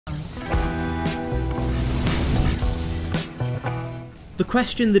The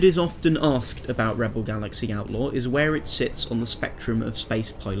question that is often asked about Rebel Galaxy Outlaw is where it sits on the spectrum of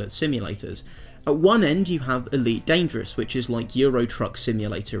space pilot simulators. At one end you have Elite Dangerous, which is like Euro Truck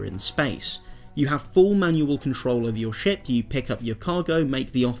Simulator in space. You have full manual control of your ship, you pick up your cargo,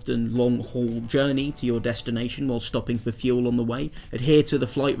 make the often long-haul journey to your destination while stopping for fuel on the way, adhere to the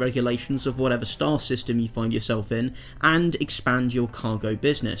flight regulations of whatever star system you find yourself in, and expand your cargo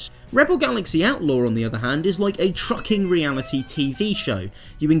business. Rebel Galaxy Outlaw, on the other hand, is like a trucking reality TV show.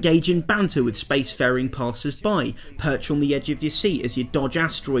 You engage in banter with spacefaring passers-by, perch on the edge of your seat as you dodge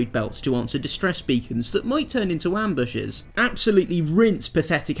asteroid belts to answer distress beacons that might turn into ambushes, absolutely rinse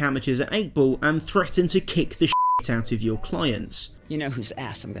pathetic amateurs at 8-ball, and threaten to kick the shit out of your clients. You know whose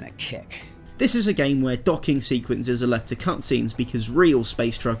ass I'm gonna kick. This is a game where docking sequences are left to cutscenes because real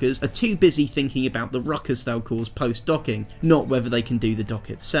space truckers are too busy thinking about the ruckus they'll cause post-docking, not whether they can do the dock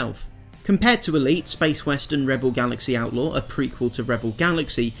itself. Compared to Elite, Space Western Rebel Galaxy Outlaw, a prequel to Rebel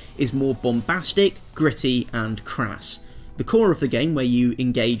Galaxy, is more bombastic, gritty, and crass. The core of the game, where you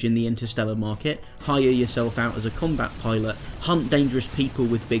engage in the interstellar market, hire yourself out as a combat pilot, hunt dangerous people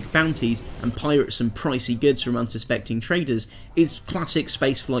with big bounties, and pirate some pricey goods from unsuspecting traders, is classic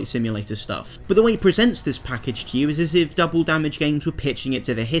spaceflight simulator stuff. But the way it presents this package to you is as if Double Damage Games were pitching it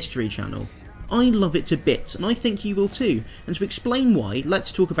to the History Channel. I love it to bits, and I think you will too, and to explain why,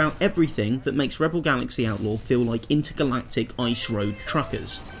 let's talk about everything that makes Rebel Galaxy Outlaw feel like intergalactic ice road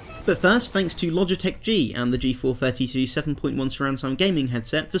truckers. But first, thanks to Logitech G and the G432 7.1 surround sound gaming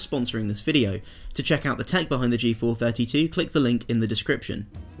headset for sponsoring this video. To check out the tech behind the G432, click the link in the description.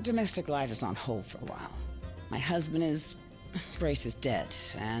 Domestic life is on hold for a while. My husband is... Brace is dead,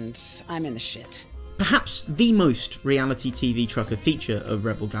 and I'm in the shit. Perhaps the most reality TV trucker feature of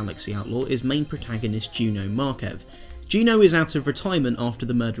Rebel Galaxy Outlaw is main protagonist Juno Markev. Juno is out of retirement after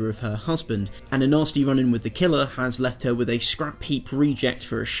the murder of her husband, and a nasty run-in with the killer has left her with a scrap heap reject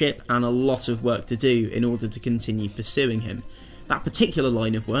for a ship and a lot of work to do in order to continue pursuing him. That particular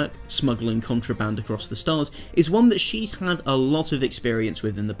line of work, smuggling contraband across the stars, is one that she's had a lot of experience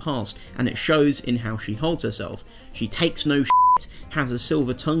with in the past, and it shows in how she holds herself. She takes no shit, has a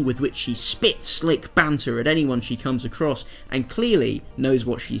silver tongue with which she spits slick banter at anyone she comes across, and clearly knows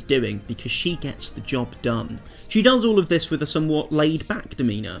what she's doing because she gets the job done. She does all of this with a somewhat laid-back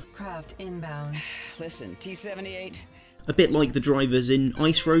demeanour. Craft inbound. Listen, T-78... A bit like the drivers in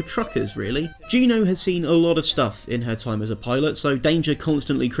Ice Road Truckers, really. Juno has seen a lot of stuff in her time as a pilot, so danger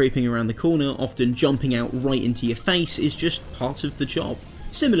constantly creeping around the corner, often jumping out right into your face, is just part of the job.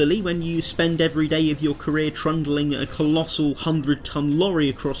 Similarly, when you spend every day of your career trundling a colossal 100-ton lorry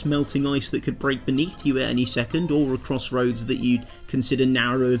across melting ice that could break beneath you at any second, or across roads that you'd consider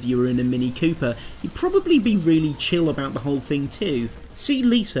narrow if you were in a Mini Cooper, you'd probably be really chill about the whole thing too. See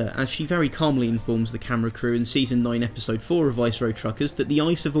Lisa as she very calmly informs the camera crew in Season 9 Episode 4 of Ice Road Truckers that the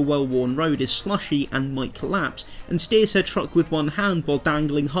ice of a well-worn road is slushy and might collapse, and steers her truck with one hand while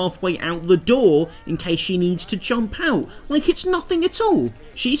dangling halfway out the door in case she needs to jump out, like it's nothing at all.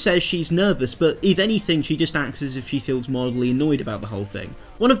 She says she's nervous, but if anything she just acts as if she feels mildly annoyed about the whole thing.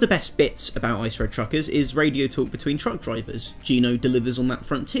 One of the best bits about Ice Road Truckers is radio talk between truck drivers. Juno delivers on that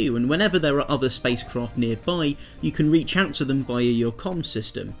front too, and whenever there are other spacecraft nearby, you can reach out to them via your comms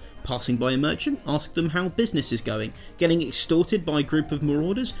system. Passing by a merchant, ask them how business is going. Getting extorted by a group of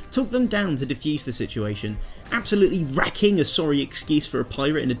marauders, talk them down to defuse the situation. Absolutely wrecking a sorry excuse for a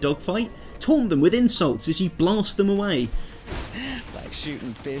pirate in a dogfight, taunt them with insults as you blast them away. Like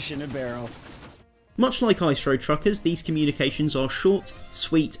shooting fish in a barrel. Much like Ice Road Truckers, these communications are short,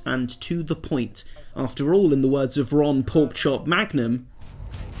 sweet, and to the point. After all, in the words of Ron Porkchop Magnum,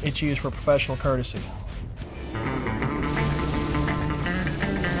 it's used for professional courtesy.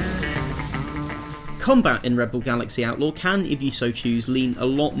 Combat in Rebel Galaxy Outlaw can, if you so choose, lean a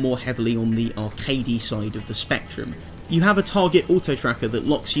lot more heavily on the arcadey side of the spectrum. You have a target auto-tracker that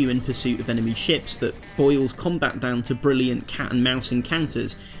locks you in pursuit of enemy ships that boils combat down to brilliant cat and mouse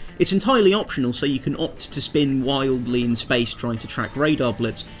encounters. It's entirely optional, so you can opt to spin wildly in space trying to track radar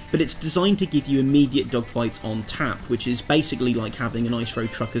blips, but it's designed to give you immediate dogfights on tap, which is basically like having an Ice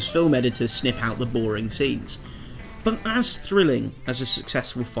Road Truckers film editor snip out the boring scenes. But as thrilling as a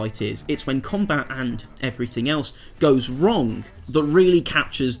successful fight is, it's when combat and everything else goes wrong that really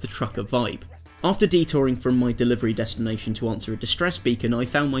captures the trucker vibe. After detouring from my delivery destination to answer a distress beacon, I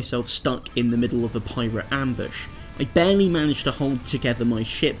found myself stuck in the middle of a pirate ambush. I barely managed to hold together my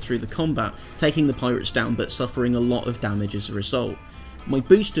ship through the combat, taking the pirates down but suffering a lot of damage as a result. My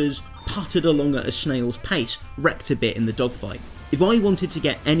boosters puttered along at a snail's pace, wrecked a bit in the dogfight. If I wanted to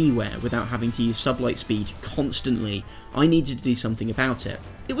get anywhere without having to use sublight speed constantly, I needed to do something about it.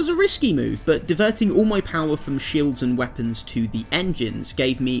 It was a risky move, but diverting all my power from shields and weapons to the engines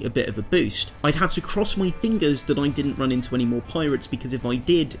gave me a bit of a boost. I'd have to cross my fingers that I didn't run into any more pirates, because if I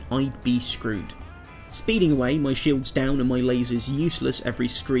did, I'd be screwed. Speeding away, my shields down and my lasers useless, every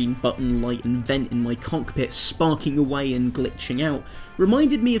screen, button, light and vent in my cockpit sparking away and glitching out,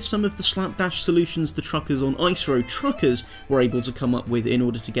 reminded me of some of the slapdash solutions the truckers on Ice Road Truckers were able to come up with in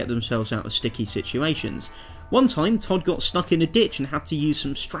order to get themselves out of sticky situations. One time, Todd got stuck in a ditch and had to use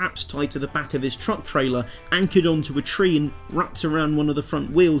some straps tied to the back of his truck trailer, anchored onto a tree and wrapped around one of the front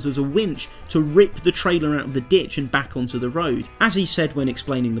wheels as a winch to rip the trailer out of the ditch and back onto the road. As he said when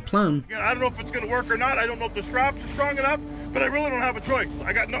explaining the plan, I don't know if it's going to work or not, I don't know if the straps are strong enough, but I really don't have a choice.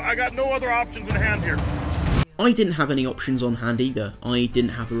 I got no other options in hand here. I didn't have any options on hand either. I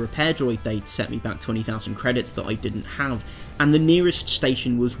didn't have a repair droid, they'd set me back 20,000 credits that I didn't have, and the nearest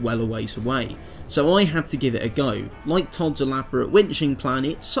station was well a ways away. So I had to give it a go. Like Todd's elaborate winching plan,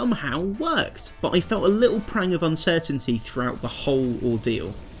 it somehow worked, but I felt a little prang of uncertainty throughout the whole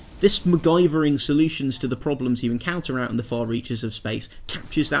ordeal. This MacGyvering solutions to the problems you encounter out in the far reaches of space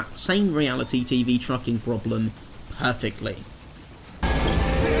captures that same reality TV trucking problem perfectly.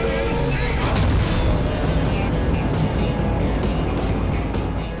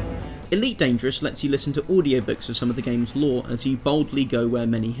 Elite Dangerous lets you listen to audiobooks of some of the game's lore as you boldly go where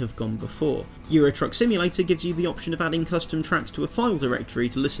many have gone before. Euro Truck Simulator gives you the option of adding custom tracks to a file directory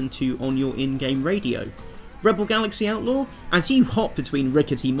to listen to on your in-game radio. Rebel Galaxy Outlaw? As you hop between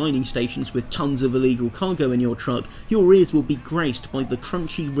rickety mining stations with tons of illegal cargo in your truck, your ears will be graced by the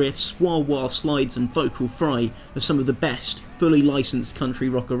crunchy riffs, wah-wah slides and vocal fry of some of the best, fully licensed country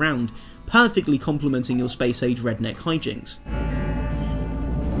rock around, perfectly complementing your space-age redneck hijinks.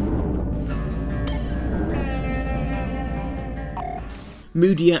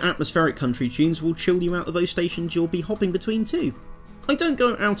 Moodier, atmospheric country tunes will chill you out of those stations you'll be hopping between too. I don't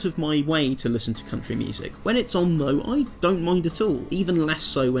go out of my way to listen to country music. When it's on though, I don't mind at all, even less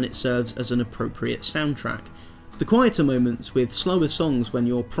so when it serves as an appropriate soundtrack. The quieter moments with slower songs when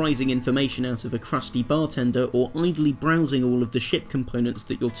you're prizing information out of a crusty bartender or idly browsing all of the ship components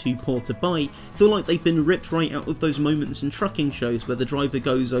that you're too poor to buy feel like they've been ripped right out of those moments in trucking shows where the driver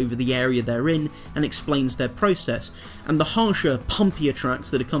goes over the area they're in and explains their process, and the harsher, pumpier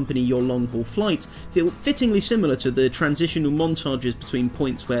tracks that accompany your long-haul flights feel fittingly similar to the transitional montages between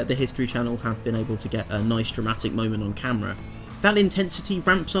points where the History Channel have been able to get a nice dramatic moment on camera. That intensity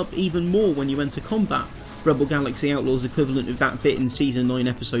ramps up even more when you enter combat. Rebel Galaxy Outlaw's equivalent of that bit in Season 9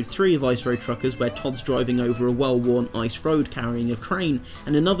 Episode 3 of Ice Road Truckers where Todd's driving over a well-worn ice road carrying a crane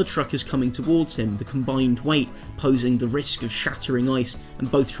and another truck is coming towards him, the combined weight posing the risk of shattering ice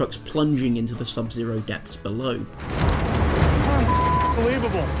and both trucks plunging into the sub-zero depths below.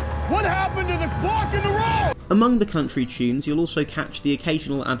 Unbelievable. What happened to the clock in the road? Among the country tunes, you'll also catch the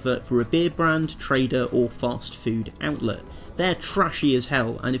occasional advert for a beer brand, trader or fast food outlet. They're trashy as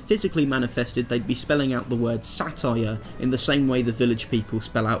hell, and if physically manifested they'd be spelling out the word satire in the same way the village people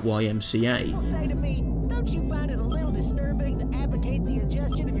spell out YMCA. Say to me, don't you find it a little disturbing to advocate the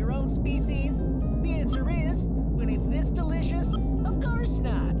ingestion of your own species? The answer is, when it's this delicious, of course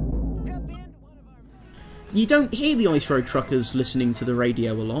not. Drop into one of our... You don't hear the Ice Road Truckers listening to the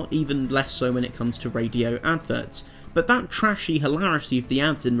radio a lot, even less so when it comes to radio adverts. But that trashy hilarity of the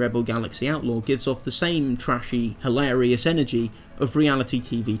ads in Rebel Galaxy Outlaw gives off the same trashy, hilarious energy of reality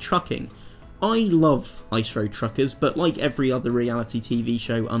TV trucking. I love Ice Road Truckers, but like every other reality TV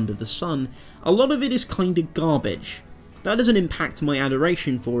show under the sun, a lot of it is kinda garbage. That doesn't impact my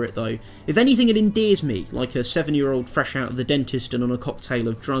adoration for it though. If anything, it endears me, like a 7-year-old fresh out of the dentist and on a cocktail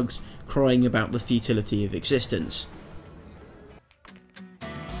of drugs, crying about the futility of existence.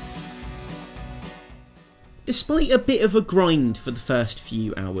 Despite a bit of a grind for the first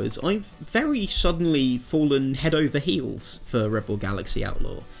few hours, I've very suddenly fallen head over heels for Rebel Galaxy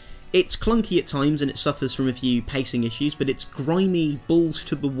Outlaw. It's clunky at times and it suffers from a few pacing issues, but its grimy,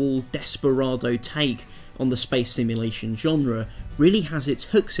 balls-to-the-wall desperado take on the space simulation genre really has its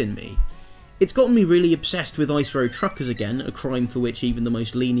hooks in me. It's gotten me really obsessed with Ice Road Truckers again, a crime for which even the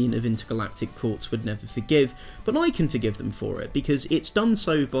most lenient of intergalactic courts would never forgive, but I can forgive them for it, because it's done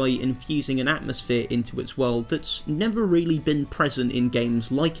so by infusing an atmosphere into its world that's never really been present in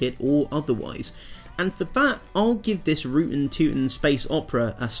games like it or otherwise, and for that I'll give this rootin' tootin' space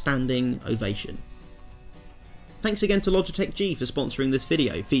opera a standing ovation. Thanks again to Logitech G for sponsoring this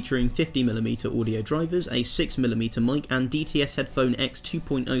video, featuring 50mm audio drivers, a 6mm mic and DTS Headphone X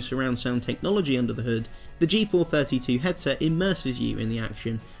 2.0 surround sound technology under the hood. The G432 headset immerses you in the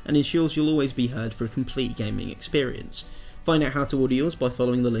action and ensures you'll always be heard for a complete gaming experience. Find out how to order yours by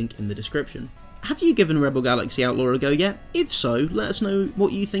following the link in the description. Have you given Rebel Galaxy Outlaw a go yet? If so, let us know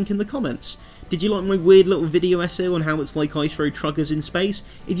what you think in the comments. Did you like my weird little video essay on how it's like ice road truckers in space?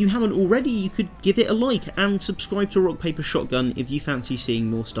 If you haven't already, you could give it a like and subscribe to Rock Paper Shotgun if you fancy seeing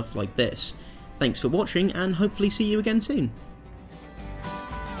more stuff like this. Thanks for watching and hopefully see you again soon.